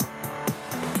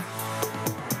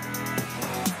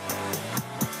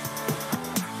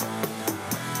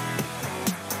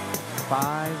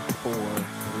5, 4,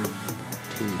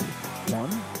 3, 2,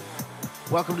 1.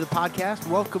 Welcome to the podcast.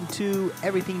 Welcome to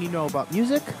Everything You Know About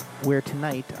Music, where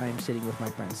tonight I am sitting with my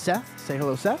friend Seth. Say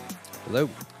hello, Seth. Hello.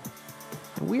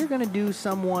 And we're going to do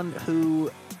someone who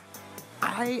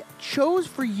I chose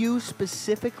for you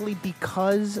specifically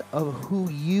because of who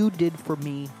you did for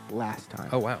me last time.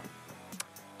 Oh, wow.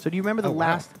 So do you remember the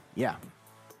last... Wow. Yeah.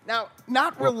 Now,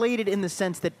 not related in the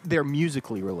sense that they're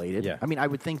musically related. Yeah. I mean, I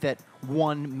would think that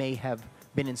one may have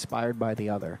been inspired by the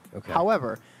other. Okay.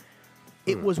 However,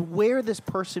 it was where this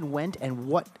person went and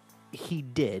what he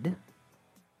did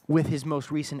with his most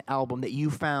recent album that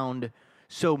you found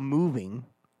so moving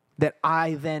that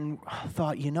I then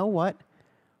thought, you know what?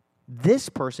 This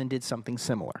person did something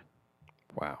similar.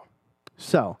 Wow.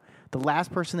 So, the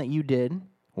last person that you did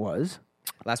was...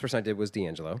 Last person I did was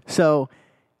D'Angelo. So,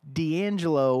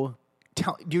 D'Angelo,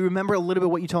 do you remember a little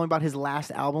bit what you told me about his last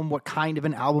album? What kind of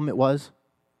an album it was?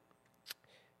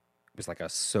 It was like a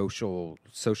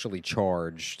socially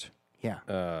charged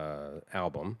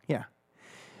album. Yeah.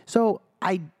 So,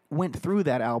 I went through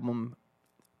that album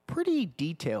pretty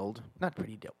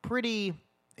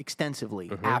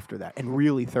extensively after that and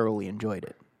really thoroughly enjoyed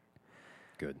it.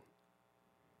 Good.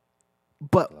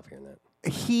 But I love hearing that.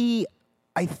 he,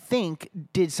 I think,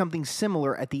 did something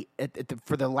similar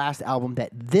for the last album that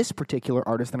this particular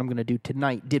artist that I'm going to do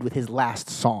tonight did with his last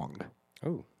song.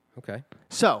 Oh, okay.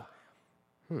 So,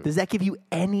 does that give you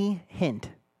any hint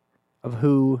of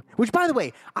who... Which, by the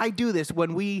way, I do this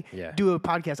when we do a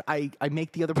podcast. I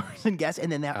make the other person guess,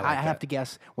 and then I have to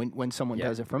guess when someone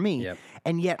does it for me. Yep.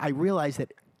 And yet I realize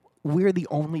that we're the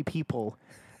only people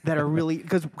that are really...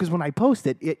 Because when I post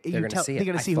it, they're going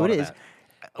to see who it is.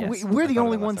 Yes, we're the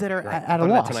only ones that are at a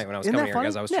loss. Tonight when I was Isn't coming that here, funny?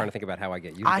 because I was trying to think about how I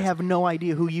get you. I have no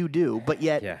idea who you do, but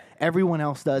yet everyone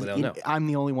else does. Well, they'll know. I'm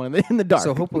the only one in the dark.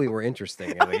 So hopefully we're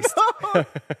interesting at least.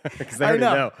 Because they already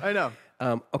know. I know.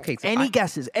 Okay. So Any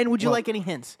guesses? And would you like any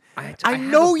hints? I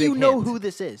know have a you big know hint. who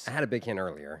this is. I had a big hint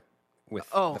earlier with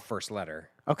the first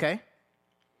letter. Okay.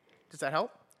 Does that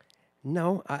help?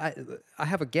 No, I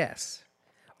have a guess.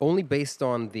 Only based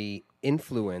on the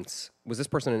influence. Was this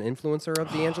person an influencer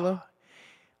of D'Angelo?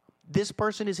 This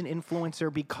person is an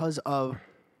influencer because of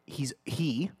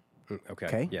he.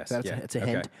 Okay. Yes. That's a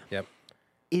hint. Yep.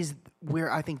 Is where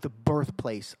I think the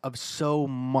birthplace of so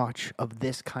much of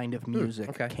this kind of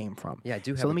music came from. Yeah, I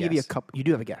do have So let me give you a couple. You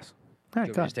do have a guess. All right, Do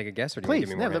you go want me to just take a guess, or do you Please. want to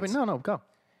give me more hints? No, go.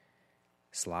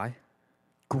 Sly?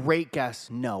 Great guess.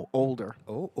 No, older.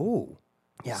 Oh.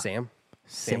 Yeah. Sam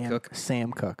Cooke?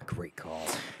 Sam Cooke. Great call.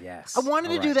 Yes. I wanted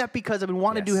to do that because I've been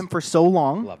wanting to do Yes. him for so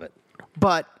long. Love it.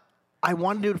 But I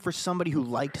wanted to do it for somebody who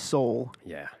liked soul,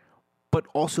 Yeah. but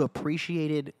also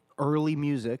appreciated early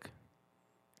music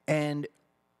and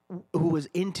who was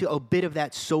into a bit of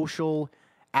that social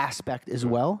aspect as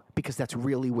well, because that's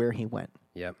really where he went.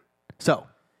 Yep. So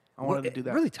I wanted to do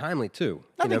that. Really timely, too.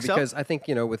 I think so. Because I think,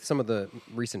 with some of the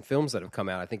recent films that have come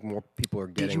out, I think more people are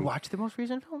getting... Did you watch the most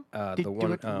recent film? The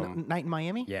one... Night in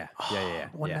Miami? Yeah.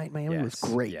 One Night in Miami was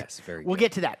great. Yes, very good. We'll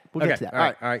get to that. We'll get to that.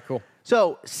 All right, cool.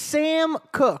 So Sam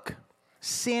Cooke,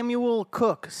 Samuel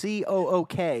Cooke,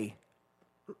 C-O-O-K.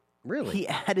 Really? He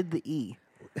added the E,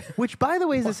 which, by the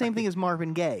way, is the same thing as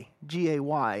Marvin Gaye,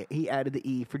 G-A-Y. He added the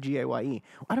E for G-A-Y-E.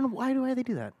 I don't know. Why do they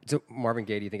do that? So Marvin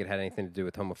Gaye, do you think it had anything to do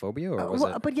with homophobia, or was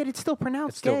it... But yet it's still pronounced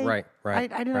It's still, gay.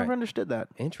 right, I never understood that.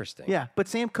 Interesting. Yeah, but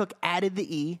Sam Cooke added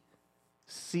the E,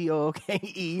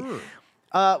 C-O-O-K-E.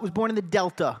 Was born in the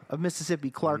Delta of Mississippi,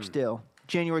 Clarksdale,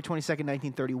 January 22nd,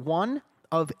 1931,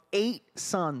 of 8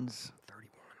 sons.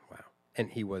 31, wow. And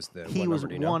he was the... He was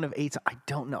one of 8. I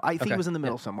don't know. I think he was in the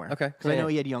middle somewhere. Okay. Because I know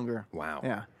he had younger. Wow.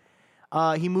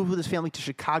 Yeah. He moved with his family to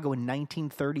Chicago in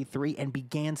 1933 and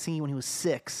began singing when he was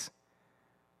 6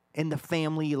 in the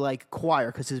family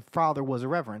choir because his father was a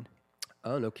reverend.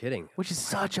 Oh, no kidding. Which is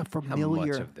such a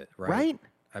familiar... How much of it, right?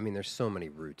 I mean, there's so many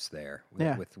roots there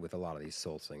with a lot of these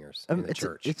soul singers in the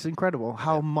church. It's incredible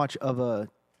how much of a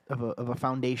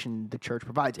foundation the church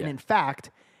provides. And in fact,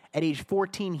 at age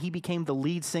 14, he became the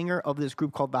lead singer of this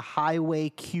group called the Highway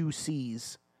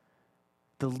QCs.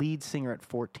 The lead singer at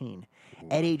 14.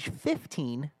 At age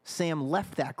 15, Sam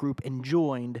left that group and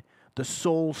joined the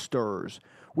Soul Stirrers,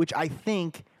 which I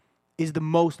think is the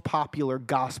most popular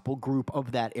gospel group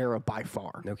of that era by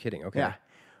far. No kidding. Okay. Yeah.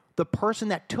 The person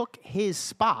that took his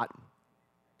spot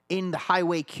in the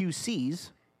Highway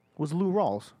QCs was Lou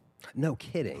Rawls. No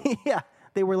kidding. Yeah.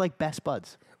 They were like best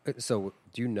buds. So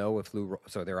do you know if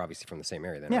so they're obviously from the same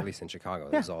area then, Yeah. at least in Chicago.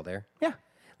 It Yeah. was all there? Yeah.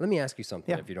 Let me ask you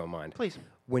something, Yeah. if you don't mind. Please.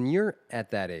 When you're at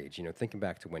that age, thinking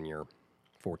back to when you're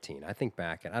 14, I think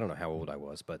back, and I don't know how old I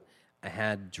was, but I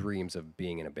had dreams of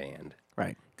being in a band.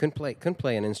 Right. Couldn't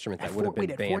play an instrument that would have been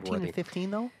Wait, at band 14 worthy. and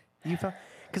 15 though, you felt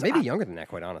Maybe younger than that,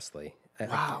 quite honestly.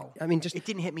 Wow. I mean, just it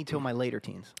didn't hit me till my later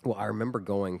teens. well, I remember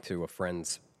going to a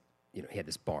friend's. He had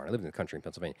this barn. I lived in the country in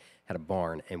Pennsylvania. Had a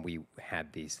barn, and we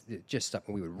had these just stuff.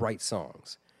 And we would write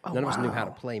songs. None of us knew how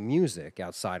to play music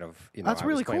outside of That's I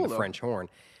really was playing cool, the though. French horn.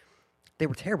 They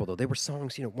were terrible though. They were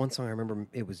songs. One song I remember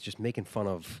it was just making fun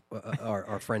of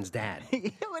our friend's dad. Yeah,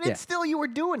 but it's still you were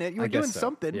doing it. You were I guess doing so.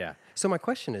 something. Yeah. So my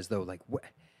question is though, like,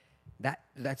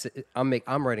 that's it.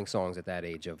 I'm writing songs at that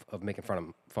age of making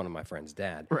fun of my friend's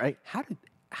dad. Right. How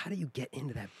do you get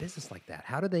into that business like that?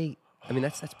 How do they? I mean,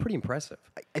 that's pretty impressive.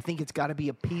 I think it's got to be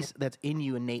a piece that's in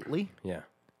you innately. Yeah.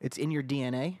 It's in your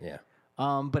DNA. Yeah.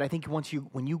 But I think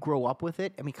when you grow up with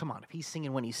it, I mean, come on, if he's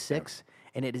singing when he's 6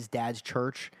 and at his dad's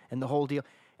church and the whole deal,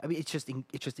 I mean, it's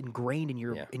just ingrained in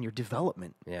your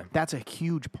development. Yeah. That's a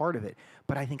huge part of it.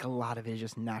 But I think a lot of it is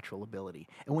just natural ability.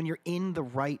 And when you're in the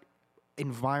right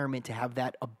environment to have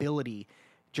that ability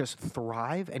just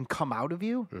thrive and come out of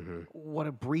you, what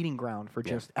a breeding ground for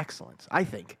just excellence, I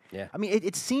think. Yeah. I mean,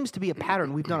 it seems to be a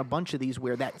pattern. We've done a bunch of these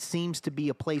where that seems to be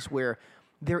a place where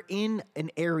they're in an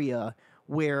area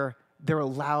where they're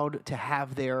allowed to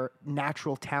have their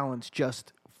natural talents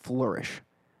just flourish.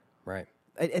 Right.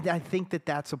 And I think that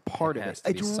that's a part of has it.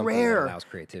 to be It's something that rare. allows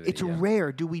creativity, It's yeah.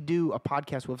 rare. Do we do a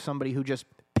podcast with somebody who just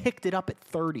picked it up at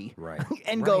 30 Right.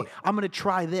 and go, Right. I'm going to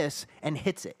try this and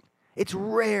hits it? It's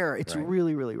rare. It's Right.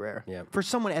 really, really rare. Yeah. For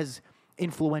someone as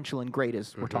influential and great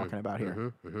as we're talking about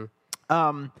here.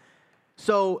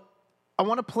 So I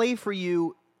want to play for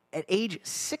you. At age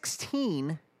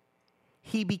 16,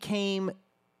 he became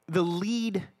the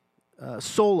lead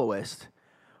soloist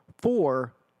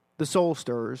for the Soul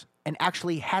Stirrers and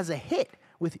actually has a hit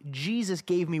with Jesus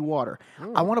Gave Me Water.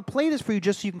 I want to play this for you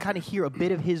just so you can kind of hear a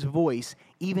bit of his voice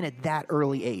even at that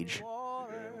early age.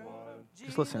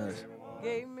 Just listen to this.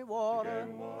 Gave me water,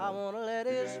 I want to let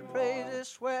his praises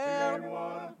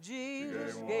swell.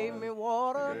 Jesus gave me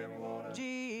water.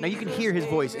 Jesus Now you can hear his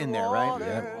voice in there, right?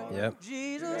 Yep.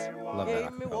 Jesus Love that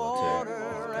gave me acapella, too.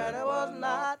 water, and it was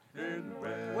not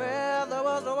where there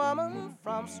was a woman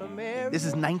from Samaria. This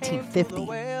is came 1950. to the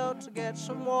well to get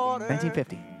some water.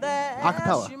 1950. There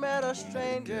Acapella. she met a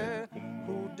stranger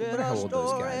who did Wonder how a old those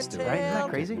story guys do. tell Right? Isn't that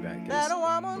crazy? that a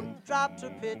woman dropped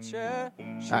a pitcher. All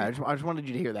right, I just wanted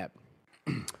you to hear that.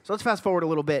 So let's fast forward a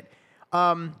little bit.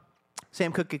 Sam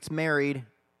Cooke gets married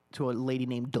to a lady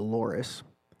named Dolores.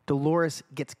 Dolores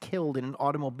gets killed in an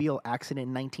automobile accident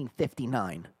in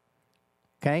 1959.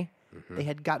 Okay? They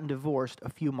had gotten divorced a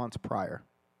few months prior.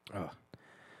 Oh.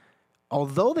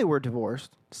 Although they were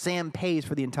divorced, Sam pays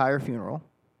for the entire funeral.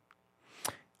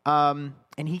 And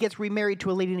he gets remarried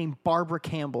to a lady named Barbara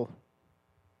Campbell,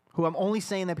 who I'm only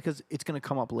saying that because it's going to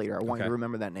come up later. I want you to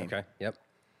remember that name. Okay. Yep.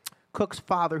 Cook's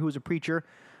father, who was a preacher,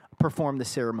 performed the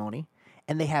ceremony,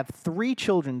 and they have 3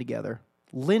 children together,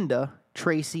 Linda,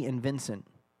 Tracy, and Vincent.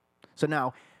 So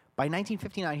now, by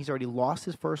 1959, he's already lost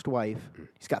his first wife.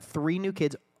 He's got 3 new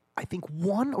kids, I think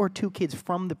 1 or 2 kids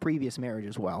from the previous marriage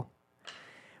as well.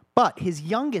 But his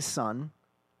youngest son,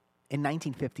 in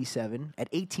 1957, at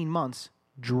 18 months,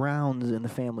 drowns in the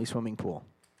family swimming pool.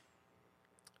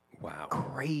 Wow.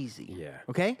 Crazy. Yeah.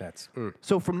 Okay? That's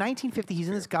So from 1950, he's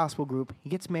in this gospel group. He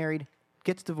gets married,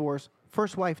 gets divorced,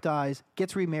 first wife dies,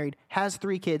 gets remarried, has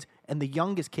 3 kids, and the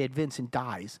youngest kid, Vincent,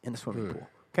 dies in the swimming pool.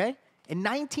 Okay? In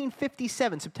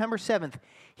 1957, September 7th,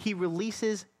 he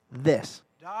releases this.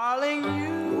 Darling,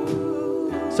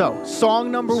 you So,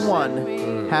 song number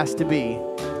 1 has to be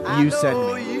You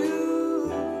Send Me. You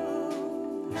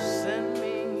send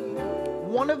me.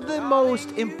 One of the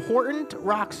most important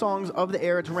rock songs of the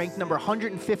era. It's ranked number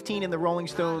 115 in the Rolling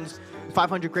Stones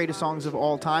 500 Greatest Songs of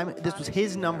All Time. This was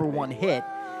his number 1 hit.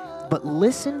 But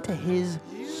listen to his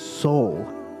soul.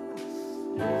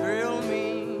 Thrill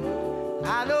me.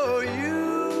 I know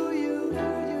you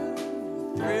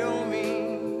thrill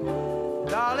me.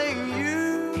 Darling,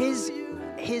 you.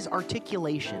 His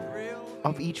articulation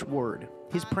of each word,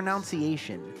 his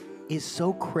pronunciation is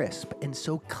so crisp and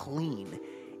so clean.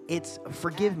 It's,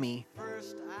 forgive me,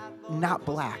 not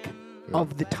black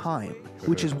of the time,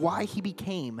 which is why he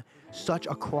became such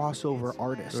a crossover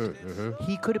artist.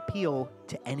 He could appeal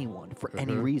to anyone for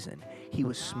any reason. He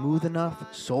was smooth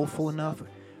enough, soulful enough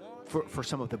for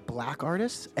some of the black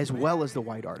artists as well as the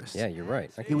white artists. yeah. You're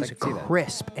right. I He was could see that.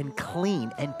 crisp and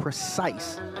clean and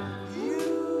precise.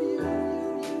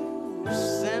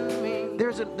 Send me.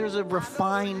 There's a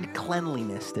refined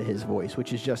cleanliness to his voice,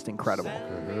 which is just incredible.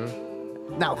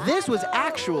 Now, this was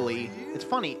actually, it's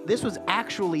funny, this was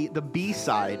actually the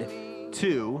B-side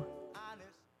to,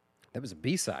 That was a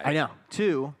B-side. I know,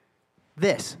 to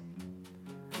this,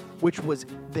 which was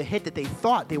the hit that they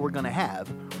thought they were going to have,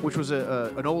 which was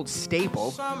an old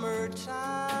staple.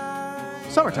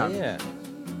 Summertime. Yeah.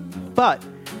 But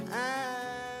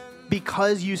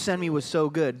because You Send Me was so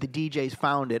good, the DJs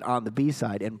found it on the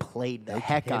B-side and played the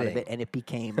heck out of it, and it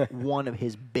became one of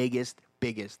his biggest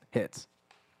hits.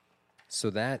 So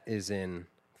that is in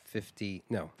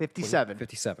 57.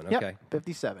 57, okay. Yep,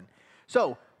 57.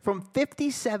 So from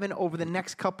 57 over the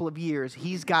next couple of years,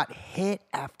 he's got hit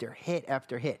after hit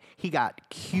after hit. He got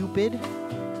Cupid.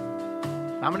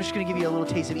 I'm just going to give you a little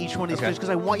taste of each one of these just because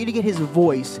I want you to get his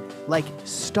voice like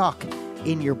stuck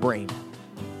in your brain.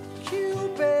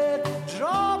 Cupid,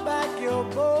 draw back your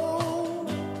bow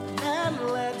and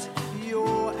let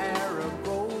your arrow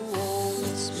go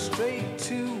straight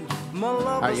to my lover's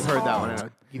All right, you've heard that heart.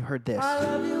 one. You've heard this.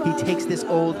 He takes this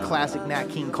old classic Nat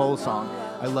King Cole song,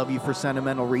 I Love You for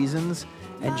Sentimental Reasons,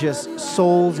 and just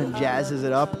souls and jazzes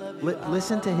it up.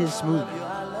 Listen to his smoothness.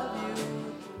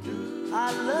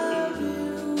 I love you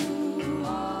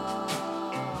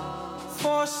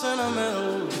for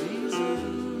sentimental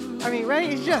reasons. I mean,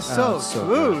 right? It's just so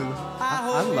smooth.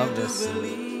 I love this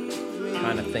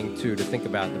kind of thing, too, to think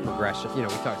about the progression. You know,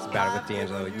 we talked about it with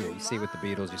D'Angelo. You see it with the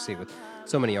Beatles. You see it with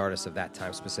so many artists of that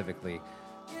time specifically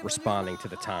responding to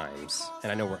the times.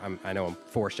 And I know I'm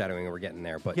foreshadowing and we're getting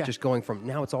there, but just going from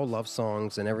now it's all love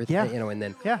songs and everything, you know, and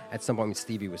then at some point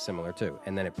Stevie was similar, too.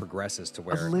 And then it progresses to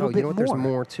where, you know what, there's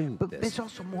more to but this. there's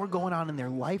also more going on in their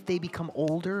life. They become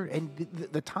older, and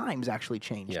the times actually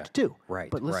changed, too. Right,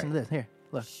 But listen to this. Here,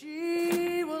 look.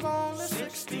 She was only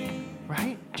 16.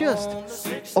 Right? Just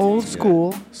old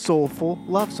school, soulful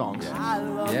love songs.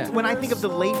 Yeah. When I think of the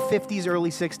late 50s, early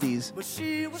 60s,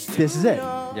 this is it.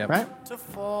 Yep. Right?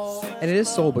 And it is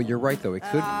soul, but you're right, though. It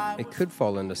could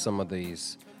fall into some of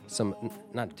these,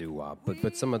 not doo-wop,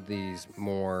 but some of these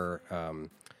more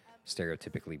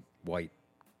stereotypically white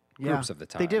groups of the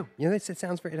time. They do. You know, it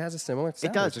has a similar sound,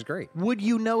 It does. which is great. Would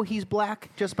you know he's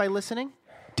black just by listening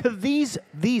to these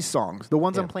songs, the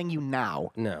ones I'm playing you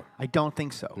now? No. I don't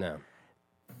think so. No.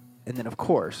 And then, of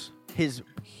course, his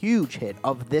huge hit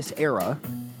of this era,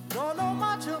 Don't know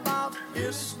much about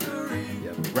history.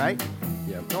 right?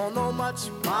 Yep. Don't know much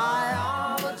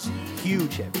biology.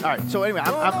 Huge hit. All right. So anyway,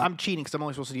 I'm cheating because I'm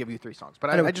only supposed to give you 3 songs, but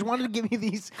I just wanted to give you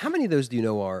these. How many of those do you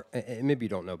know are? And maybe you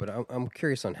don't know, but I'm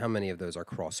curious on how many of those are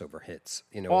crossover hits.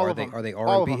 You know, All are of they them. are they All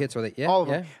of R&B them. hits? Are they? Yeah, All of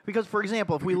yeah. them. Because, for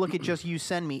example, if we look at just You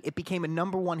Send Me, it became a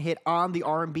 #1 hit on the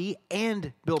R&B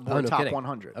and Billboard no Top kidding.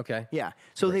 100. Okay. Yeah.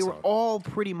 So Great they were song. all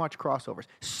pretty much crossovers.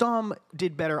 Some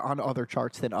did better on other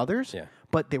charts than others, Yeah.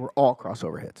 but they were all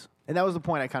crossover hits. And that was the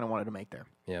point I kind of wanted to make there.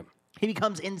 Yeah. He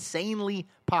becomes insanely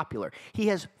popular. He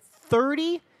has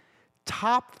 30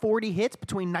 top 40 hits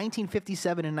between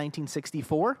 1957 and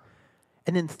 1964,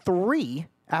 and then 3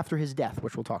 after his death,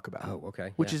 which we'll talk about. Oh,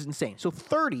 okay, Which yeah. is insane. So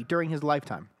 30 during his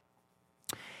lifetime.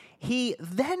 He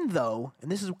then, though,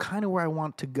 and this is kind of where I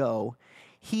want to go,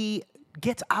 he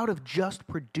gets out of just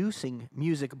producing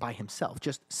music by himself,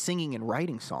 just singing and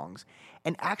writing songs,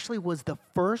 and actually was the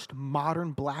first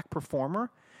modern black performer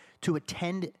to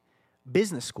attend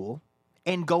business school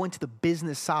and go into the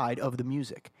business side of the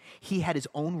music. He had his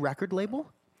own record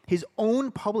label, his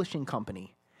own publishing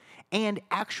company, and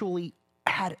actually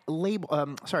had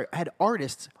had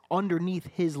artists underneath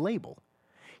his label.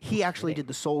 He actually did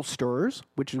the Soul Stirrers,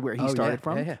 which is where he started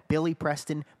from. yeah. Billy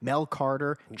Preston, Mel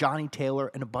Carter, Johnny Taylor,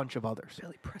 and a bunch of others.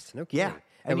 Billy Preston. Okay. Yeah.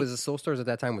 And And was the Soul Stars at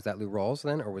that time? Was that Lou Rawls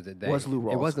then, or was it they? Was Lou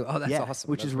Rawls. It was Lou. Oh, that's Yeah, awesome.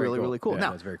 Which That's is very really, really cool. Yeah,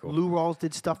 Now, that's very cool. Lou Rawls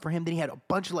did stuff for him. Then he had a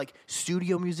bunch of like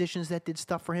studio musicians that did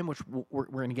stuff for him, which we're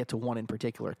going to get to one in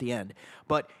particular at the end.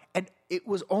 And it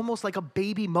was almost like a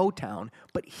baby Motown,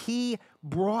 but he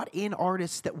brought in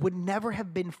artists that would never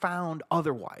have been found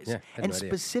otherwise. Yeah, had and no idea.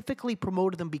 specifically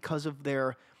promoted them because of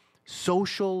their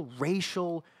social,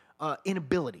 racial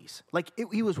inabilities. Like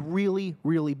he was really,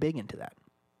 really big into that.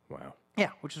 Wow.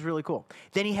 Yeah, which is really cool.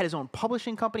 Then he had his own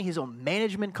publishing company, his own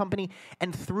management company,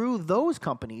 and through those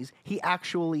companies, he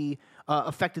actually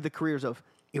affected the careers of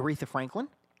Aretha Franklin,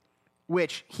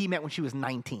 which he met when she was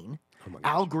 19,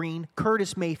 Al Green,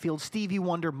 Curtis Mayfield, Stevie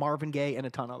Wonder, Marvin Gaye, and a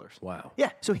ton of others. Wow.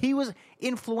 Yeah, so he was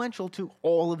influential to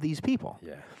all of these people.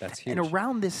 Yeah, that's huge. And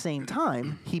around this same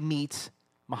time, he meets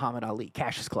Muhammad Ali,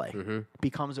 Cassius Clay,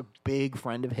 becomes a big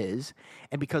friend of his,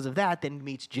 and because of that, then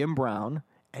meets Jim Brown,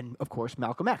 and, of course,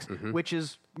 Malcolm X, which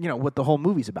is, what the whole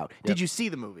movie's about. Did you see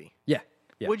the movie? Yeah.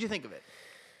 Yeah. What did you think of it?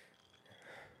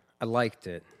 I liked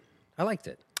it. I liked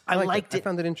it. I liked I it.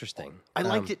 found it interesting. I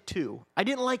liked it, too. I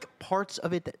didn't like parts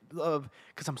of it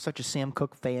because I'm such a Sam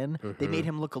Cooke fan. They made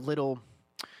him look a little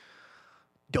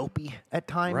dopey at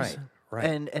times. Right. Right.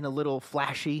 and a little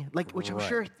flashy, like which I'm Right.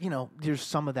 sure there's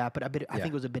some of that, but I think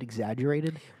it was a bit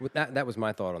exaggerated. That was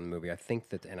my thought on the movie. I think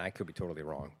that, and I could be totally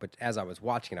wrong, but as I was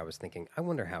watching it, I was thinking, I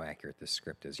wonder how accurate this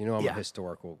script is. I'm a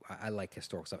historical. I like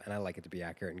historical stuff, and I like it to be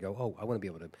accurate and go, oh, I want to be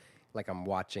able to, like I'm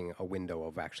watching a window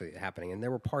of actually happening. And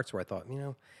there were parts where I thought,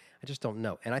 I just don't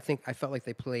know. And I felt like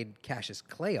they played Cassius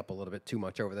Clay up a little bit too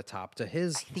much over the top to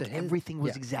his. I think everything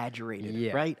was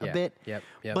exaggerated, right? A bit. Yep.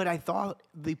 But I thought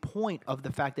the point of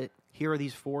the fact that here are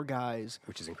these four guys,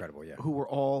 which is incredible, who were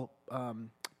all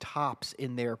tops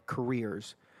in their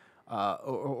careers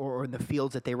or in the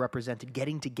fields that they represented,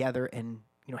 getting together and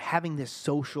having this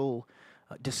social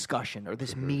discussion or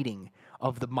this meeting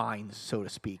of the minds, so to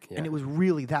speak. And it was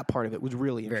really, that part of it was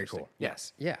really interesting. Very cool.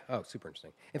 Yes. Yeah. Oh, super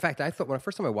interesting. In fact, I thought when the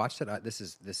first time I watched it, this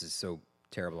is so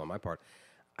terrible on my part.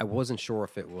 I wasn't sure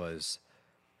if it was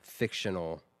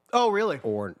fictional. Oh, really?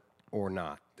 Or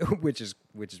not, which is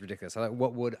ridiculous. I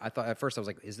thought at first I was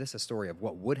like, is this a story of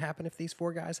what would happen if these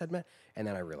four guys had met? And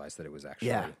then I realized that it was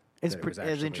actually it's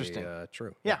interesting.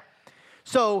 True. Yeah.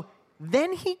 So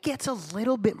then he gets a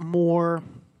little bit more,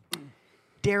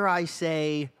 dare I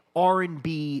say,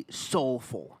 R&B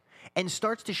soulful, and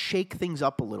starts to shake things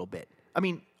up a little bit. I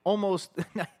mean, almost,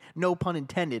 no pun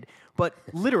intended, but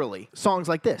literally, songs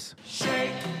like this.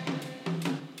 Shake.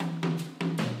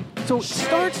 So it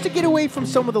starts to get away from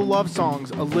some of the love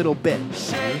songs a little bit.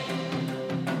 Shake.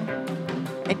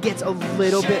 And gets a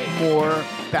little bit more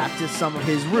back to some of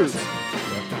his roots.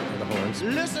 And the horns.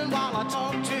 Listen while I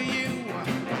talk to you.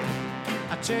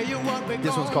 I tell you what we're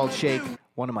This one's called Shake,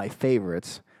 one of my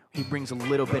favorites. He brings a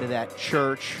little bit of that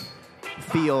church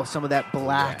feel, some of that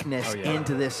blackness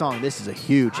into this song. This is a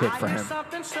huge hit for him.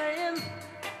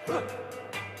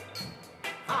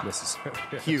 This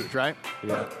is Huge, right?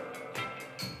 Yeah.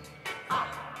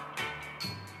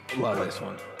 Love this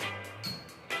one.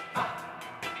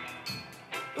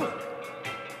 Well,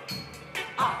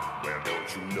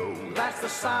 don't you know that's the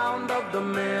sound of the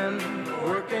men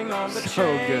working on the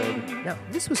So chain. good. Now,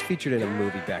 this was featured in a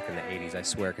movie back in the 80s, I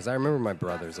swear, because I remember my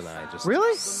brothers and I just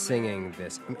Really? singing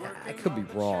this. I could be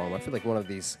wrong. I feel like one of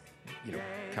these,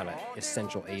 kind of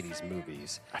essential 80s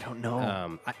movies. I don't know.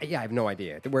 I have no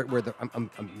idea. I'm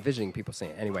envisioning people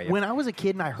saying it. Anyway. When I was a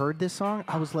kid and I heard this song,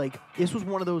 I was like, this was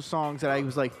one of those songs that I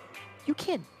was like, you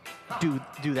can't do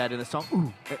that in a song.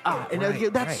 Ooh, and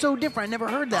that's so different. I never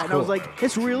heard that. And I was like,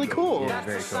 it's really cool. Yeah,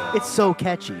 very cool. It's so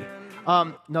catchy.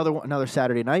 Another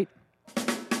Saturday night.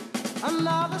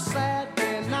 Another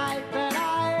Saturday night that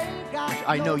I ain't got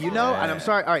I know you know, and I'm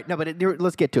sorry. All right, no, but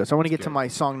let's get to it. So I want to get to my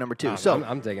song number 2. So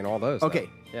I'm digging all those. okay,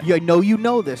 Yeah. you know you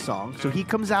know this song. So he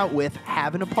comes out with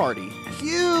 "Having a Party,"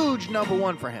 huge number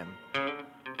 1 for him,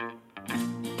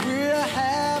 We're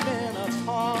having a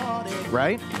party.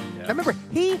 right? I remember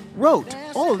he wrote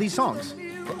all of these songs,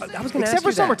 I was going to except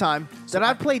for "Summertime" that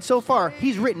I've played so far.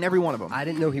 He's written every one of them. I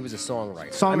didn't know he was a songwriter.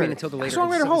 Songwriter. I mean, until the later.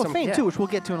 Songwriter Hall of some- Fame yeah. too, which we'll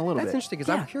get to in a little That's bit. interesting because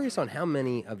I'm curious on how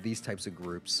many of these types of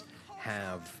groups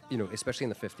have, especially in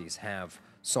the 50s, have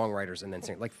songwriters and then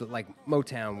sing. Like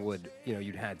Motown would,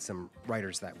 you'd had some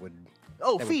writers that would.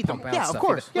 Oh, that would feed them. pump out Yeah, of stuff,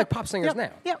 course. like Yep. pop singers Yep. now.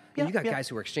 Yep. And you Yep. got guys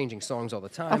who are exchanging songs all the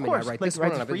time. Of course, and I write like this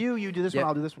writes one. it for you. You do this one.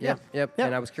 I'll do this one. Yep. Yep.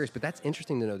 And I was curious, but that's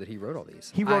interesting to know that he wrote all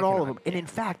these. He wrote all of them. And in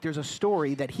fact, there's a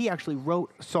story that he actually wrote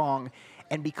a song,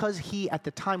 and because he at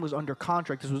the time was under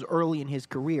contract, this was early in his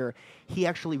career, he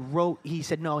actually he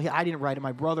said, no, I didn't write it,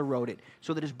 my brother wrote it,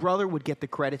 so that his brother would get the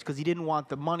credits because he didn't want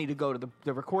the money to go to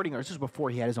the recording artist. This was before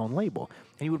he had his own label.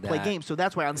 And he would play games. So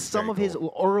that's why on some of his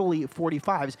early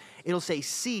 45s, it'll say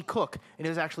C. Cooke, and it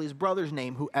was actually his brother's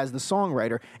name who as the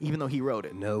songwriter, even though he wrote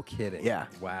it. No kidding. Yeah.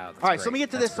 Wow. All right, so let me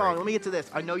get to this song. Let me get to this.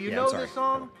 I know you know I'm this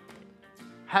sorry. song,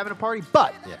 Having a Party,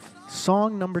 but Yeah.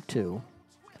 song number 2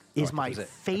 is my was it?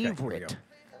 Okay, here we favorite, go.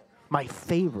 my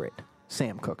favorite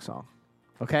Sam Cooke song.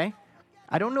 Okay?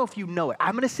 I don't know if you know it.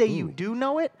 I'm going to say you do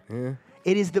know it. Yeah.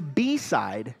 It is the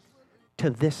B-side to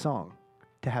this song,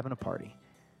 to Having a Party.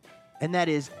 And that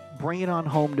is Bring It On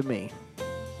Home to Me.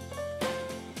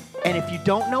 And if you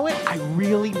don't know it, I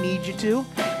really need you to,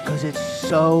 because it's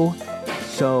so,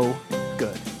 so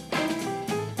good.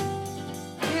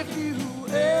 If you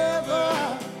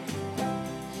ever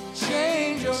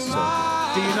change your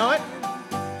mind. Do you know it?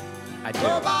 I do.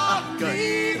 About good.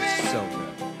 leaving, It's so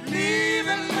good.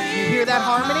 leaving me You hear that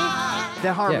behind. harmony?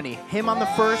 That harmony. Him on the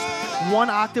first, 1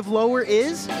 octave lower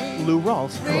is Lou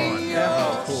Rawls.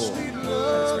 Oh, cool.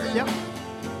 That's very Yep.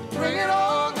 Bring it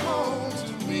on home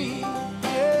to me.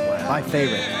 Yeah. My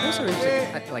favorite. Those are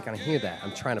interesting. Like, when I hear that,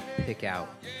 I'm trying to pick out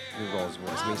Lou Rawls'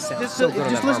 words. I mean, he sounds Just, so good on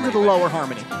just that listen to the harmony. lower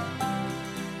harmony.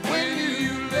 When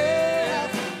you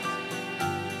left,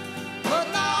 but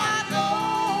now I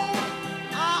know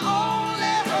I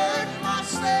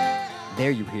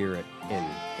there you hear it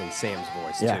in Sam's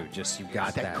voice Yeah. too. Just you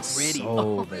got that that gritty.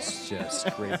 soul that's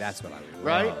just great. That's what I love.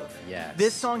 Right? Yes.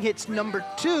 This song hits number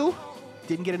 2.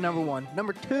 Didn't get a number 1.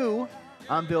 Number 2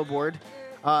 on Billboard.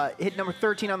 Hit number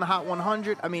 13 on the Hot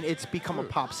 100. I mean, it's become a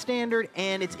pop standard,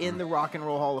 and it's in the Rock and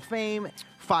Roll Hall of Fame.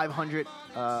 500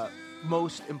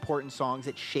 most important songs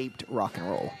that shaped rock and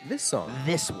roll. This song.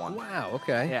 This one. Wow.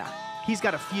 Okay. Yeah. He's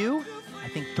got a few. I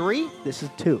think 3. This is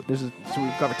 2. So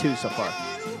we've covered 2 so far.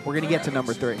 We're going to get to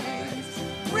number 3.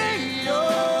 Bring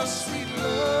your sweet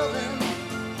loving,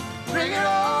 bring it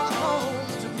all home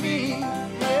to me.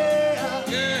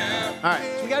 Yeah. All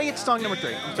right. So we got to get to song number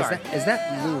 3. I'm sorry. Is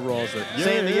that Lou Rawls?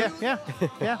 Saying that,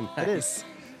 yeah, it is.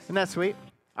 Isn't that sweet?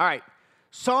 All right.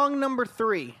 Song number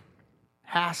 3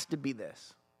 has to be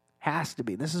this. Has to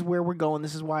be. This is where we're going.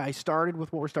 This is why I started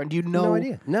with what we're starting. Do you know? No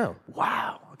idea. No.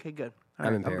 Wow. Okay, good. All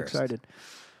I'm right, embarrassed. I'm excited.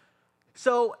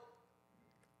 So,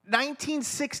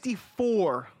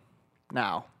 1964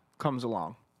 now comes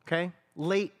along, okay?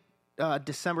 Late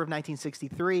December of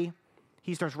 1963,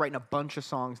 he starts writing a bunch of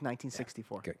songs,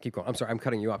 1964. Okay, keep going. I'm sorry. I'm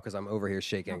cutting you off because I'm over here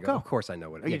shaking. go. Of course I know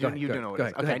what it is. You Go do- ahead, you go do ahead, know what go it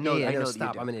is. ahead, Okay, go ahead. I know that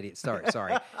Stop. you I'm do. an idiot.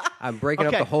 Sorry. I'm breaking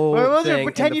Okay, up the whole well, I was gonna thing.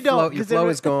 pretend and you the flow, don't, Your 'cause flow then-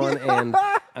 is gone, and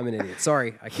I'm an idiot.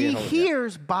 Sorry. I He can't hold it.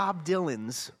 hears Bob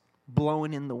Dylan's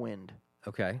Blowing in the Wind,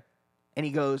 Okay. and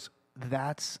he goes,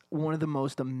 that's one of the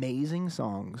most amazing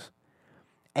songs,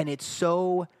 and it's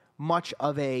so much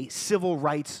of a civil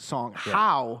rights song. Yeah.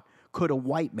 How could a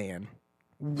white man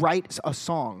write a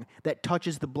song that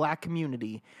touches the black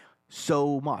community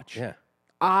so much? Yeah.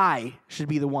 I should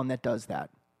be the one that does that.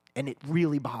 And it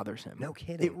really bothers him. No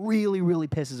kidding. It really, really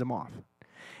pisses him off.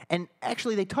 And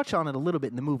actually, they touch on it a little bit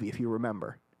in the movie, if you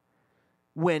remember.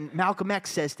 When Malcolm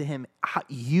X says to him,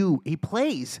 he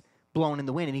plays Blown in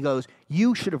the Wind, and he goes,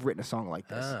 you should have written a song like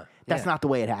this. That's yeah. not the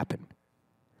way it happened.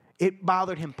 It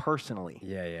bothered him personally.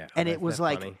 Yeah, yeah. And Oh, it was that's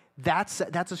like, funny. that's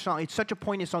a song. It's such a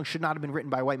poignant song, should not have been written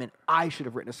by a white man. I should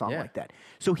have written a song Yeah. like that.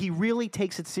 So he really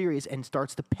takes it serious and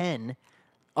starts to pen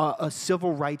a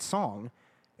civil rights song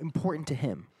important to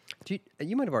him.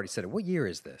 You might have already said it. What year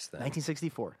is this then?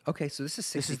 1964. Okay, so this is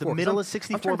 64. This is the middle of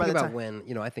 64 I'm trying to by think the about time.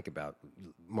 when, I think about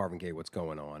Marvin Gaye, What's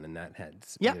Going On, and that had,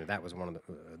 Yep. that was one of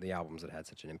the albums that had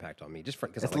such an impact on me, just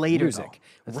because I That's like later, music. though.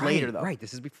 That's right, later, though. Right,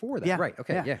 this is before that. Right,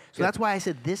 okay, yeah. So good. that's why I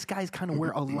said this guy's kind of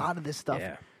where a lot of this stuff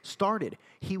Yeah. started.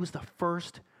 He was the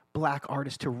first black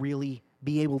artist to really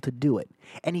be able to do it.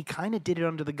 And he kind of did it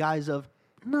under the guise of,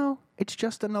 no, it's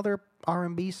just another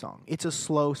R&B song. It's a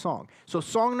slow song. So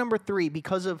song number 3,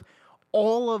 because of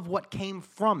all of what came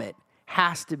from it,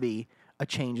 has to be A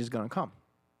Change Is Gonna Come.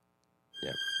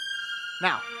 Yeah.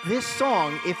 Now, this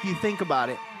song, if you think about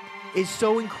it, is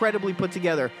so incredibly put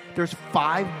together. There's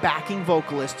 5 backing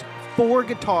vocalists, 4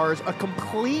 guitars, a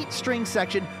complete string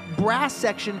section, brass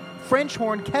section, French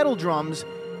horn, kettle drums,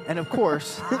 and of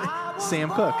course,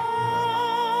 Sam Cooke.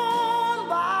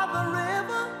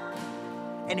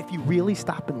 And if you really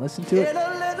stop and listen to it,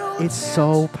 it's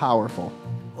so powerful.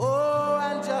 Oh,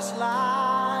 and just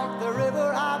like the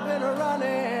river I've been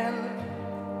running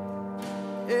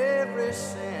ever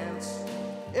since.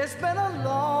 It's been a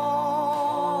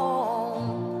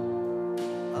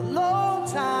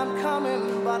long time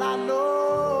coming, but I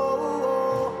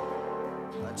know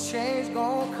a change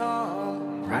gonna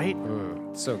come. Right?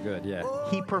 So good, yeah.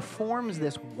 He performs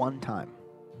this one time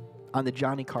on the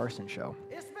Johnny Carson show.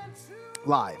 It's been too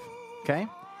Live, okay?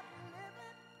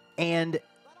 And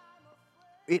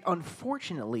it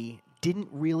unfortunately didn't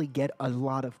really get a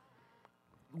lot of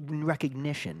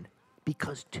recognition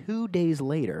because 2 days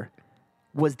later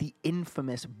was the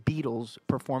infamous Beatles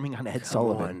performing on Ed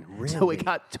Sullivan. on, So really? it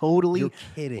got totally, You're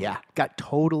kidding. Yeah, got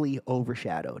totally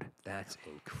overshadowed. That's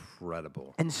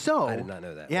incredible. And so I did not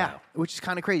know that. Yeah, Wow. which is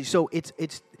kind of crazy. So it's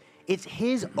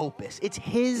his opus. It's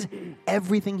his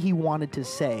everything he wanted to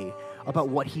say about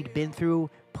what he'd been through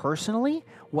personally,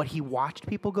 what he watched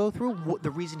people go through,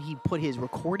 the reason he put his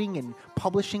recording and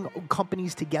publishing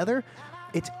companies together.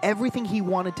 It's everything he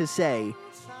wanted to say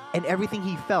and everything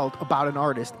he felt about an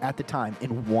artist at the time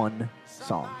in one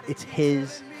song. It's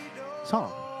his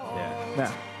song. Yeah.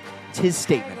 Yeah. It's his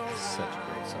statement. Such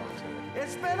a great song, too.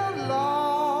 It's been a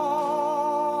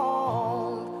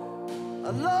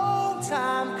long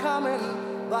time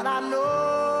coming, but I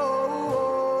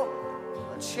know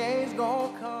a change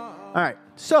gonna come. All right.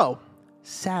 So,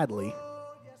 sadly,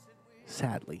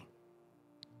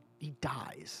 he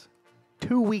dies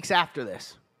 2 weeks after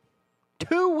this.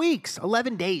 2 weeks,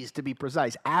 11 days to be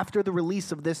precise, after the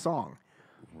release of this song.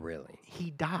 Really?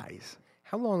 He dies.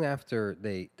 How long after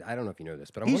I don't know if you know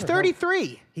this, but I'm He's wondering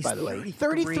 33, He's by the way. 33.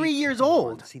 33 years Come on.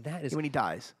 old. See, that is- when he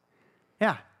dies.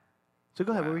 Yeah. So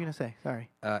go ahead. What were you going to say? Sorry.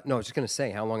 No, I was just going to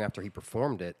say, how long after he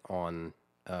performed it on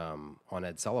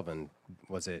Ed Sullivan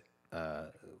was it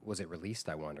released?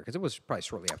 I wonder, because it was probably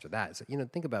shortly after that. So,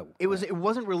 think about It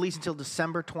wasn't released until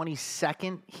December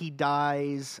 22nd. He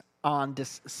dies on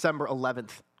December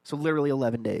 11th. So literally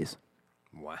 11 days.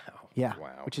 Wow. Yeah.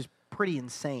 Wow. Which is pretty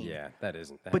insane. Yeah, that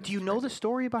isn't. But do you know the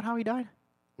story about how he died?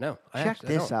 No. Check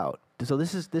this out. So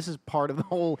this is part of the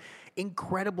whole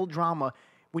incredible drama.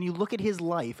 When you look at his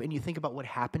life and you think about what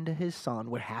happened to his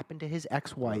son, what happened to his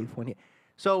ex-wife,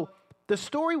 so the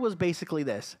story was basically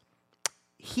this: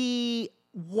 he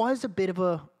was a bit of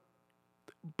a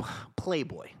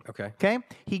playboy. Okay. Okay.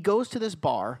 He goes to this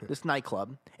bar, this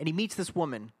nightclub, and he meets this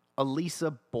woman,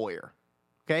 Elisa Boyer.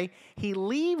 Okay. He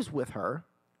leaves with her,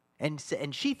 and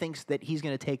she thinks that he's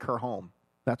going to take her home.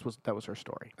 That was her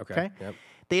story. Okay. Yep.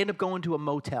 They end up going to a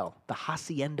motel, the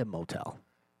Hacienda Motel.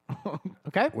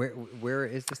 Okay. Where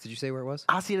is this? Did you say where it was?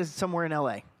 Hacienda is somewhere in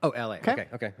L.A. Oh, L.A. Okay.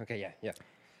 Okay. Yeah.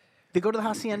 They go to the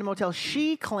Hacienda Motel.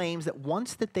 She claims that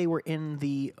once that they were in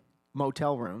the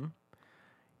motel room,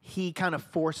 he kind of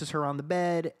forces her on the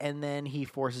bed, and then he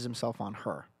forces himself on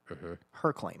her. Mm-hmm.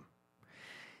 Her claim.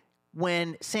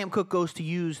 When Sam Cooke goes to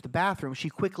use the bathroom, she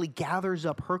quickly gathers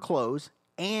up her clothes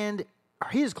and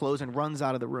his clothes and runs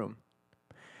out of the room.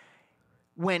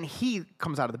 When he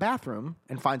comes out of the bathroom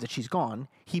and finds that she's gone,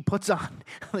 he puts on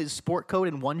his sport coat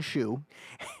and one shoe,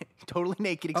 totally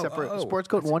naked except for a sports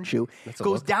coat and one shoe,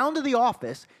 goes down to the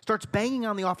office, starts banging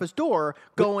on the office door,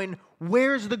 going,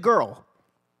 "Where's the girl?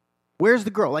 Where's the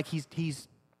girl?" Like he's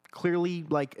clearly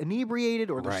like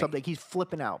inebriated or there's something. He's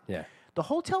flipping out. Yeah. The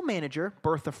hotel manager,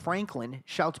 Bertha Franklin,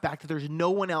 shouts back that there's no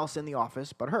one else in the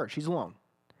office but her. She's alone.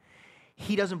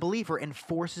 He doesn't believe her and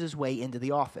forces his way into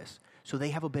the office. So they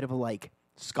have a bit of a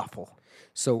scuffle.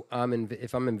 So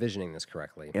if I'm envisioning this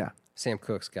correctly, Yeah. Sam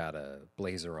Cooke's got a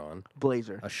blazer on,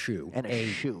 Blazer. a shoe, And a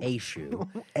shoe. a shoe,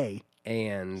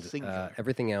 and Singular.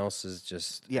 everything else is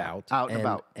just out and and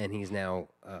about. And he's now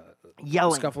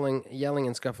Yelling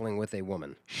and scuffling with a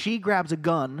woman. She grabs a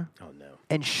gun Oh no!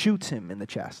 and shoots him in the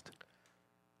chest.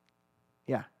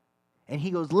 Yeah. And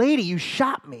he goes, "Lady, you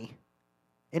shot me,"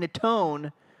 in a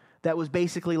tone that was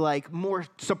basically more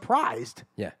surprised.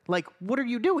 Yeah. Like, "What are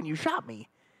you doing? You shot me."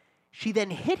 She then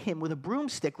hit him with a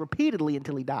broomstick repeatedly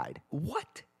until he died.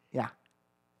 What? Yeah.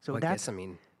 So Well, that's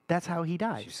how he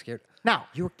died. she's scared. Now,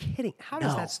 You're kidding. How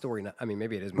does No. that story not? I mean,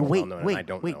 maybe it is more wait, well known. And I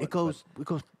don't know. it goes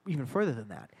even further than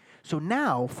that. So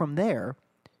now from there,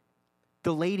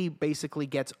 the lady basically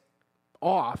gets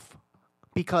off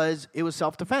because it was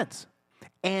self-defense,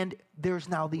 and there's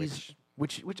now these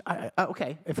which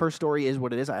okay, if her story is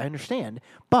what it is, I understand,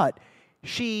 but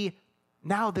there's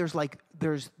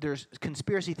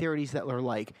conspiracy theories that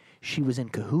are she was in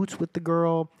cahoots with the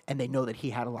girl, and they know that he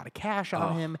had a lot of cash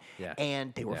on him,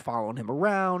 and they were following him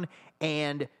around,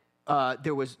 and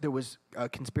there was a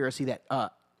conspiracy that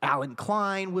Alan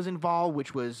Klein was involved,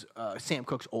 which was Sam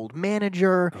Cooke's old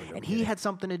manager, and he had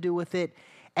something to do with it,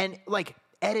 and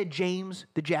Etta James,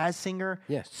 the jazz singer,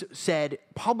 said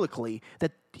publicly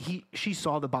that she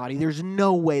saw the body. There's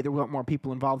no way there weren't more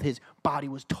people involved. His body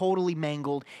was totally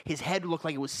mangled. His head looked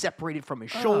like it was separated from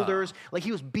his shoulders. Like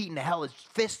he was beaten to hell. His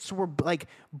fists were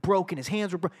broken. His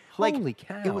hands were broken. Holy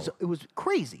cow. It was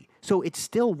crazy. So it's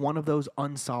still one of those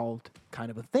unsolved kind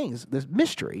of things, this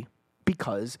mystery,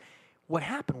 because what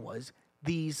happened was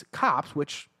these cops,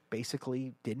 which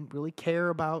basically didn't really care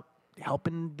about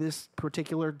helping this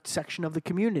particular section of the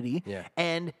community,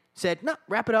 and said, "No,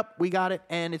 wrap it up. We got it,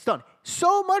 and it's done."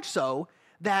 So much so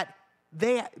that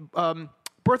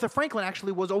Bertha Franklin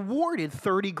actually was awarded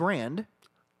 $30,000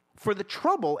 for the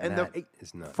trouble and That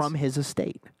is nuts. from his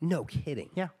estate. No kidding.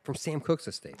 Yeah. From Sam Cooke's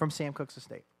estate. From Sam Cooke's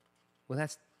estate, Well,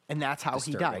 that's and that's how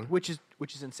he disturbing. died, which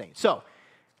is insane. So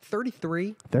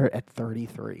 33. they're at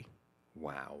 33.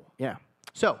 Wow. Yeah.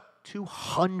 So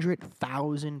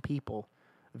 200,000 people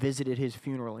visited his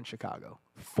funeral in Chicago.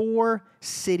 4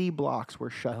 city blocks were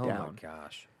shut down. Oh my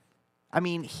gosh. I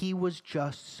mean, he was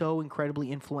just so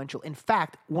incredibly influential. In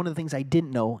fact, one of the things I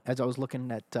didn't know as I was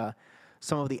looking at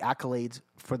some of the accolades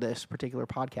for this particular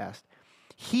podcast,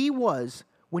 he was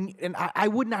and I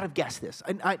would not have guessed this.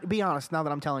 And to be honest, now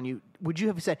that I'm telling you, would you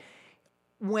have said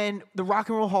when the Rock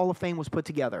and Roll Hall of Fame was put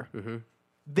together,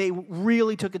 they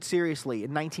really took it seriously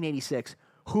in 1986?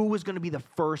 Who was going to be the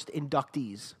first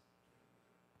inductees?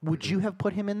 Would you have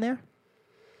put him in there?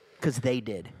 Because they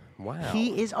did. Wow.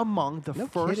 He is among the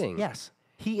first. Kidding. Yes.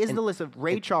 He is in the list of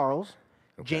Ray Charles,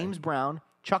 James Brown,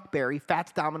 Chuck Berry,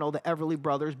 Fats Domino, the Everly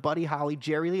Brothers, Buddy Holly,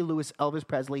 Jerry Lee Lewis, Elvis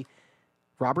Presley,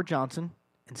 Robert Johnson,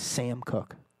 and Sam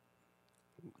Cooke.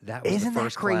 That was Isn't the that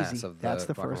first crazy? class of the That's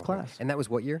the Rock and first Roll. class. And that was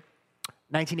what year?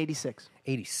 1986.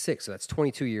 86. So that's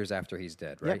 22 years after he's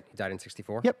dead, right? Yep. He died in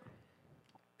 64? Yep.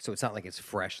 So it's not like it's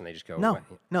fresh and they just go No, away.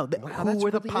 no. Wow, Who that's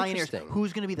were the really paineers? interesting.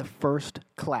 Who's going to be the first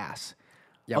class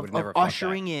Yeah, I would of, have never of thought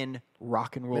ushering in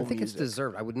rock and roll I think music? it's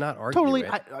deserved. I would not argue Totally.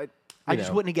 it. I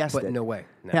just wouldn't have guessed but it. no way.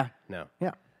 No, Yeah. No.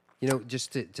 Yeah. You know,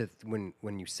 just to when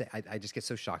you say, I just get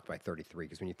so shocked by 33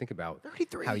 because when you think about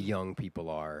 33. how young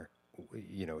people are,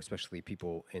 you know, especially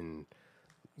people in,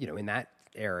 you know, in that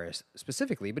era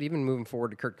specifically, but even moving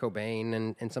forward to Kurt Cobain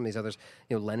and some of these others,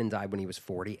 you know, Lennon died when he was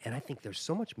 40, and I think there's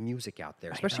so much music out there,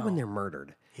 especially when they're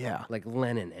murdered. Yeah. Like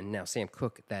Lennon and now Sam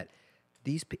Cooke, that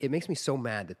it makes me so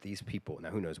mad that these people, now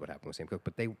who knows what happened with Sam Cooke,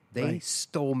 but they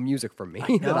stole music from me.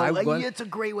 No, that it's a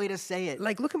great way to say it.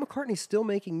 like, look at McCartney still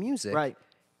making music. Right.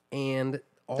 And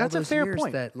all That's a those fair years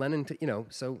point. that Lennon, you know,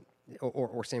 so,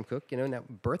 or Sam Cooke, you know, now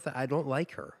Bertha, I don't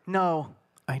like her. No,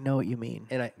 I know what you mean.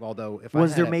 And although if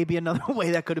Was I there had maybe another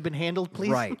way that could have been handled, please?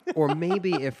 right, or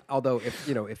maybe if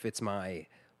you know, if it's my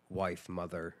wife,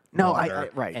 mother, No, daughter,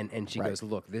 right, and she right. goes,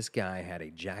 look, this guy had a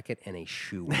jacket and a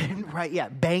shoe. Right, yeah.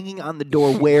 Banging on the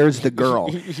door, where's the girl?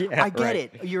 Yeah, I get right.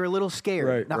 it. You're a little scared.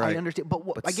 Right, Now, I right. understand. But,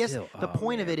 But I guess still, the oh,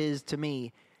 point of man. it is, to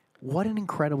me, what an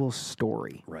incredible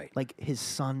story. Right. Like, his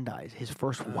son dies. His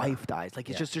first wife dies. Like,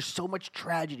 it's yeah. just, there's so much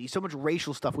tragedy, so much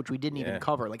racial stuff, which we didn't even Yeah.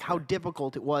 cover. Like, how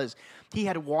difficult it was. He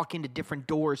had to walk into different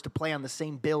doors to play on the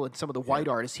same bill as some of the white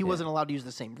artists. He wasn't allowed to use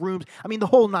the same rooms. I mean, the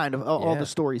whole nine of all Yeah. the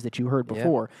stories that you heard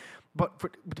before. But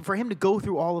for him to go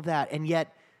through all of that, and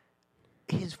yet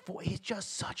his voice, he's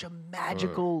just such a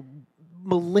magical,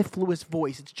 mellifluous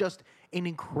voice. It's just an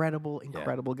incredible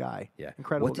guy. Yeah,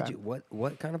 Incredible What guy. did you?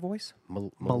 What kind of voice?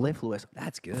 Mellifluous.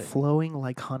 That's good. Flowing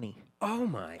like honey. Oh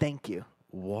my! Thank you.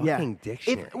 Walking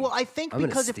dictionary. I think I'm gonna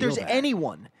because if steal there's that.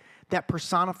 anyone that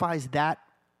personifies that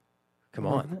Come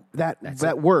on.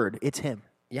 that word, it's him.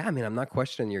 Yeah, I mean, I'm not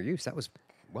questioning your use. That was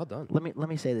well done. Let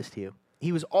me say this to you.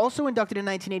 He was also inducted in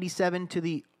 1987 to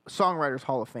the Songwriters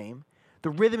Hall of Fame, the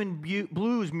Rhythm and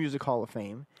Blues Music Hall of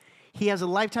Fame. He has a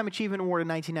Lifetime Achievement Award in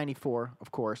 1994,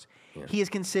 of course. Yeah. He is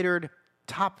considered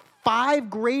top 5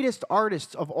 greatest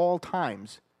artists of all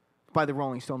times by the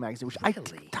Rolling Stone magazine, which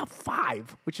top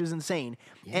 5, which is insane,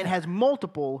 and has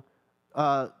multiple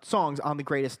songs on the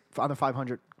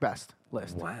 500 best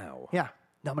list. Wow. Yeah.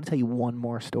 Now I'm going to tell you one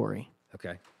more story.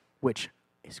 Okay. Which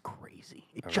is crazy.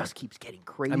 It just keeps getting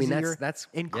crazier. I mean, that's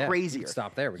and yeah, crazier. you can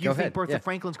stop there. You Go think ahead. Bertha Yeah.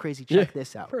 Franklin's crazy? Check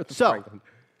this out. Bertha So, Franklin.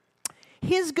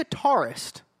 his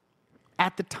guitarist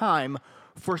at the time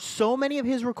for so many of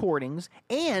his recordings,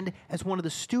 and as one of the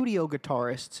studio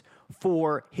guitarists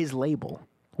for his label,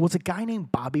 was a guy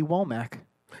named Bobby Womack.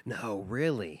 No,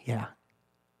 really. Yeah.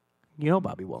 You know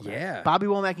Bobby Womack. Yeah. Bobby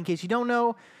Womack, in case you don't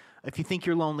know, If You Think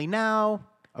You're Lonely Now,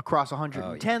 Across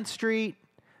 110th Street,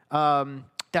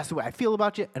 That's the Way I Feel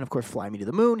About You, and of course, Fly Me to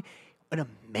the Moon. An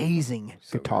amazing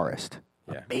guitarist.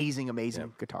 Yeah. Amazing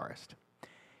guitarist.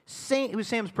 It was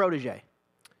Sam's protege,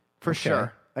 for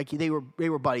sure. Like they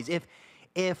were buddies.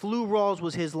 If Lou Rawls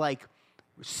was his like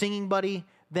singing buddy,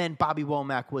 then Bobby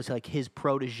Womack was like his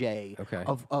protege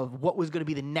of what was going to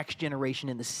be the next generation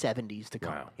in the 70s to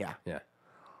come. Wow. Yeah. Yeah.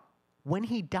 When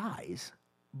he dies,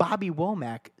 Bobby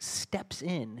Womack steps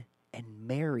in and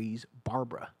marries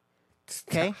Barbara.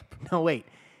 Okay? No, wait.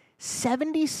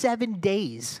 77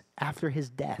 days after his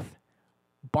death,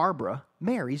 Barbara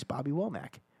marries Bobby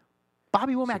Womack.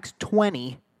 Bobby Womack's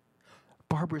 20,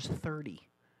 Barbara's 30.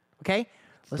 Okay?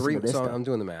 Listen to this, So though. I'm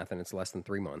doing the math, and it's less than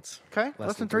 3 months. Okay?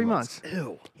 Less than 3 months.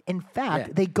 Ew. In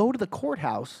fact, they go to the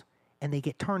courthouse and they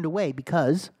get turned away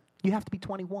because you have to be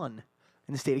 21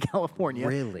 in the state of California.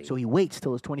 Really? So he waits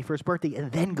till his 21st birthday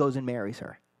and then goes and marries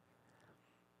her.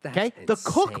 That's Okay? The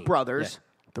Cooke insane. brothers,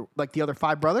 like the other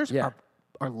 5 brothers,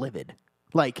 are livid.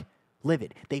 Like,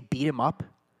 livid. They beat him up.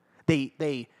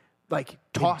 They like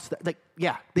toss they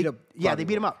beat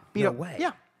him up. No way.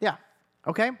 Yeah.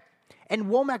 Okay? And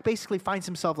Womack basically finds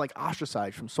himself like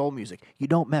ostracized from soul music. You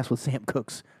don't mess with Sam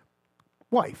Cooke's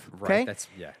wife. Okay? Right. That's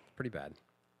pretty bad.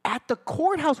 At the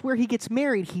courthouse where he gets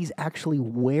married, he's actually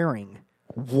wearing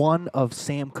one of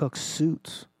Sam Cooke's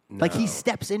suits. Like he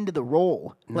steps into the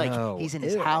role. Like No. he's in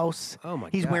his Ew. house. Oh my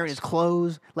He's wearing gosh. his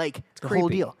clothes. Like the whole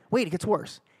creepy. deal. Wait, it gets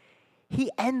worse. He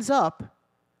ends up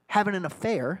having an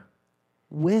affair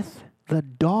with the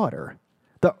daughter,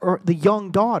 the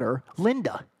young daughter,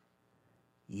 Linda.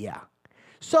 Yeah.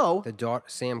 So The daughter,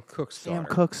 Sam Cooke's Sam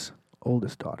daughter. Cooke's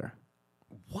oldest daughter.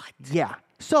 What? Yeah.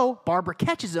 So Barbara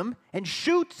catches him and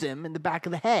shoots him in the back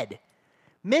of the head.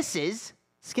 Misses,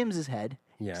 skims his head.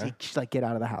 Yeah. She's like, get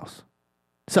out of the house.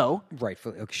 So,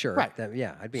 Rightfully. Okay, sure. Right.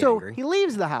 I'd be so angry. he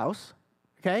leaves the house.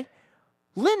 Okay.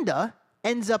 Linda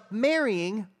ends up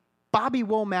marrying Bobby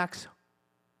Womack's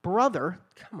brother.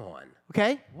 Come on.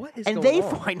 Okay? What is and going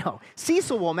on? I know.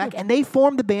 Cecil Womack, and they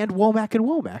formed the band Womack and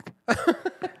Womack.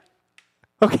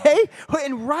 Okay?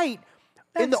 And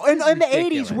in the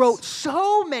 80s wrote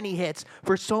so many hits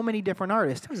for so many different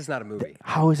artists. How is this not a movie?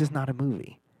 How is this not a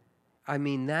movie? I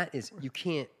mean, that is, you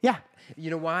can't. Yeah.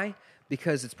 You know why?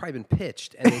 Because it's probably been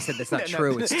pitched, and they said that's not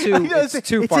true. It's I know, it's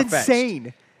too it's far-fetched.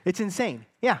 insane. It's insane.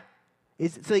 Yeah.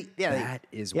 That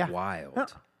is wild. No.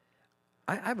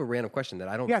 I have a random question that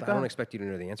I don't expect you to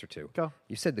know the answer to. Go.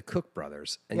 You said the Cooke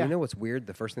brothers, and Yeah. you know what's weird?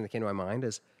 The first thing that came to my mind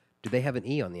is, do they have an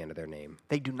E on the end of their name?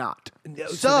 They do not.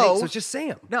 So it's just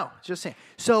Sam. No, it's just Sam.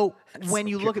 So when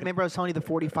you look at, remember I was telling you the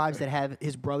 45s that have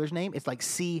his brother's name? It's like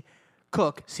C.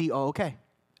 Cooke, C-O-O-K.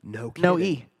 No kidding. No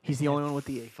E. He's the only one with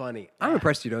the E. Funny. I'm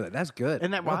impressed you know that. That's good.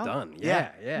 Isn't that well wild? done.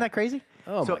 Yeah. Isn't that crazy?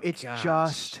 Oh, so my it's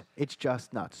gosh.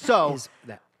 just nuts. So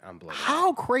I'm blown away.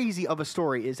 how crazy of a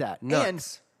story is that? Nuts.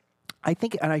 And I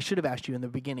think, and I should have asked you in the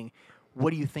beginning,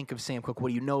 what do you think of Sam Cooke? What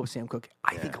do you know of Sam Cooke?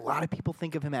 I think a lot of people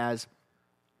think of him as,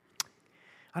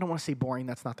 I don't want to say boring,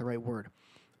 that's not the right word,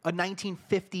 a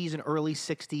 1950s and early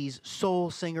 60s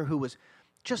soul singer who was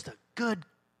just a good,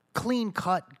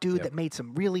 clean-cut dude that made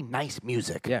some really nice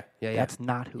music. Yeah. That's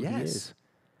not who he is.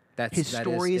 His That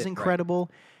story is it, incredible,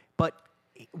 but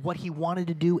what he wanted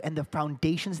to do and the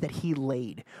foundations that he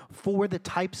laid for the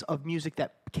types of music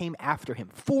that came after him,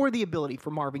 for the ability for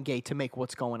Marvin Gaye to make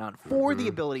What's Going On, for the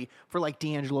ability for like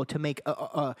D'Angelo to make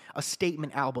a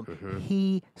statement album,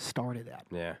 he started that.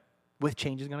 Yeah. With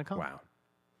Change Is Gonna Come. Wow.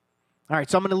 All right,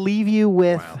 so I'm going to leave you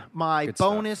with Wow. my Good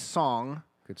bonus song.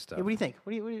 Good stuff. Hey, what do you think?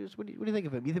 What do you think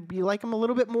of him? You like him a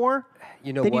little bit more?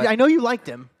 You know what? I know you liked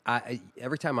him.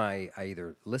 Every time I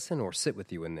either listen or sit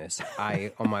with you in this,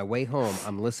 on my way home,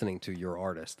 I'm listening to your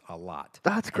artist a lot.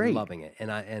 That's great. And loving it.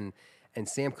 And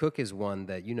Sam Cooke is one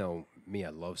that, you know me, I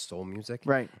love soul music.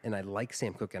 Right. And I like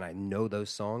Sam Cooke, and I know those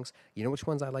songs. You know which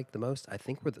ones I like the most? I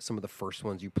think were some of the first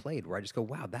ones you played, where I just go,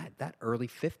 wow, that early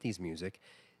 50s music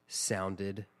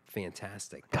sounded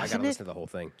fantastic. I got to listen to the whole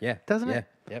thing. Yeah. Doesn't yeah. it?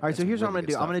 Yep, All right, so that's here's what I'm really going to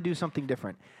do. good I'm going to stuff. do something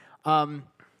different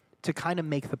to kind of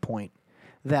make the point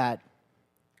that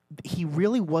he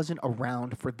really wasn't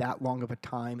around for that long of a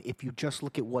time if you just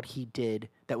look at what he did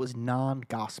that was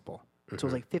non-gospel. So it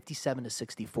was like 57 to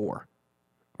 64,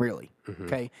 really,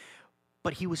 okay?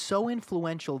 But he was so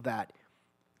influential that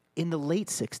in the late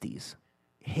 60s,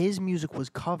 his music was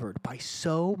covered by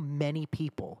so many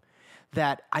people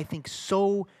that I think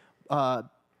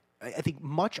I think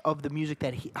much of the music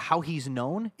that how he's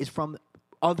known is from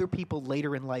other people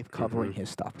later in life covering his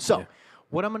stuff. So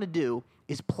what I'm going to do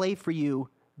is play for you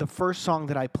the first song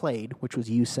that I played, which was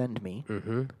You Send Me,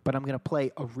 but I'm going to play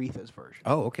Aretha's version.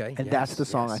 Oh, okay. And that's the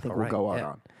song I think we'll go out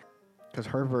on. Because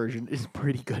her version is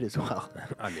pretty good as well.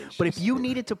 I mean, but if you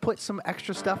needed to put some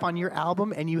extra stuff on your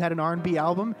album and you had an R&B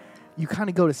album, you kind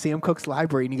of go to Sam Cooke's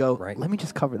library and you go, let me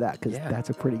just cover that because that's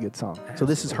a pretty good song. So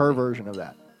this is her version of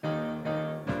that.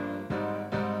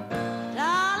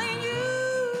 Darling,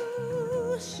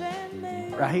 you send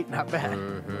me. Right? Not bad.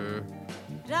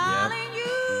 Darling,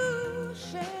 you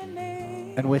send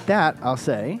me. And with that, I'll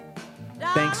say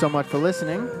thanks so much for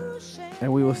listening,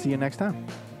 and we will see you next time.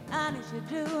 Honest you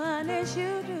do, honest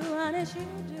you do, honest you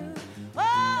do.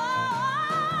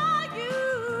 Oh,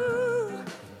 you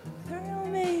thrill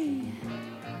me.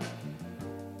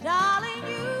 Darling,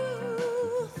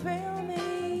 you thrill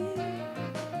me.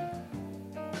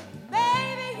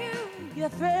 Baby, you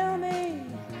thrill me.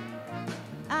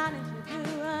 Honest you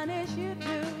do, honest you do.